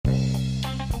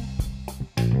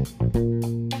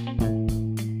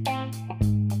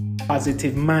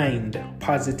Positive mind,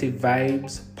 positive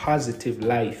vibes, positive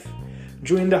life.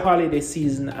 During the holiday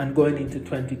season and going into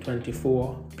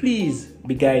 2024, please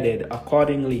be guided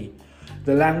accordingly.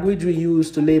 The language we use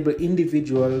to label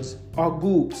individuals or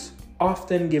groups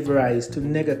often give rise to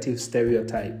negative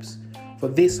stereotypes. For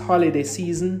this holiday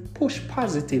season, push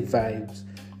positive vibes.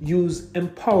 Use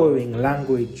empowering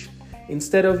language.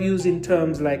 Instead of using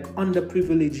terms like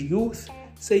underprivileged youth,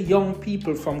 say young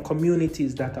people from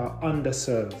communities that are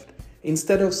underserved.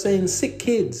 Instead of saying sick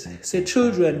kids, say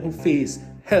children who face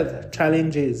health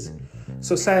challenges.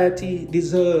 Society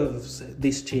deserves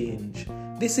this change.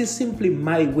 This is simply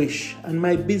my wish and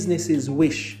my business's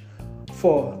wish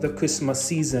for the Christmas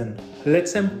season.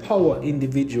 Let's empower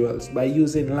individuals by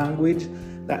using language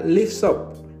that lifts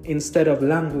up instead of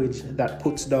language that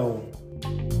puts down.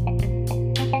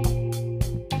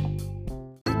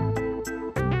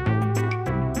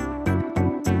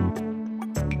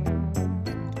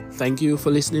 Thank you for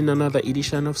listening to another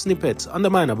edition of Snippets on the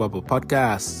Minor Bubble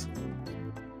Podcast.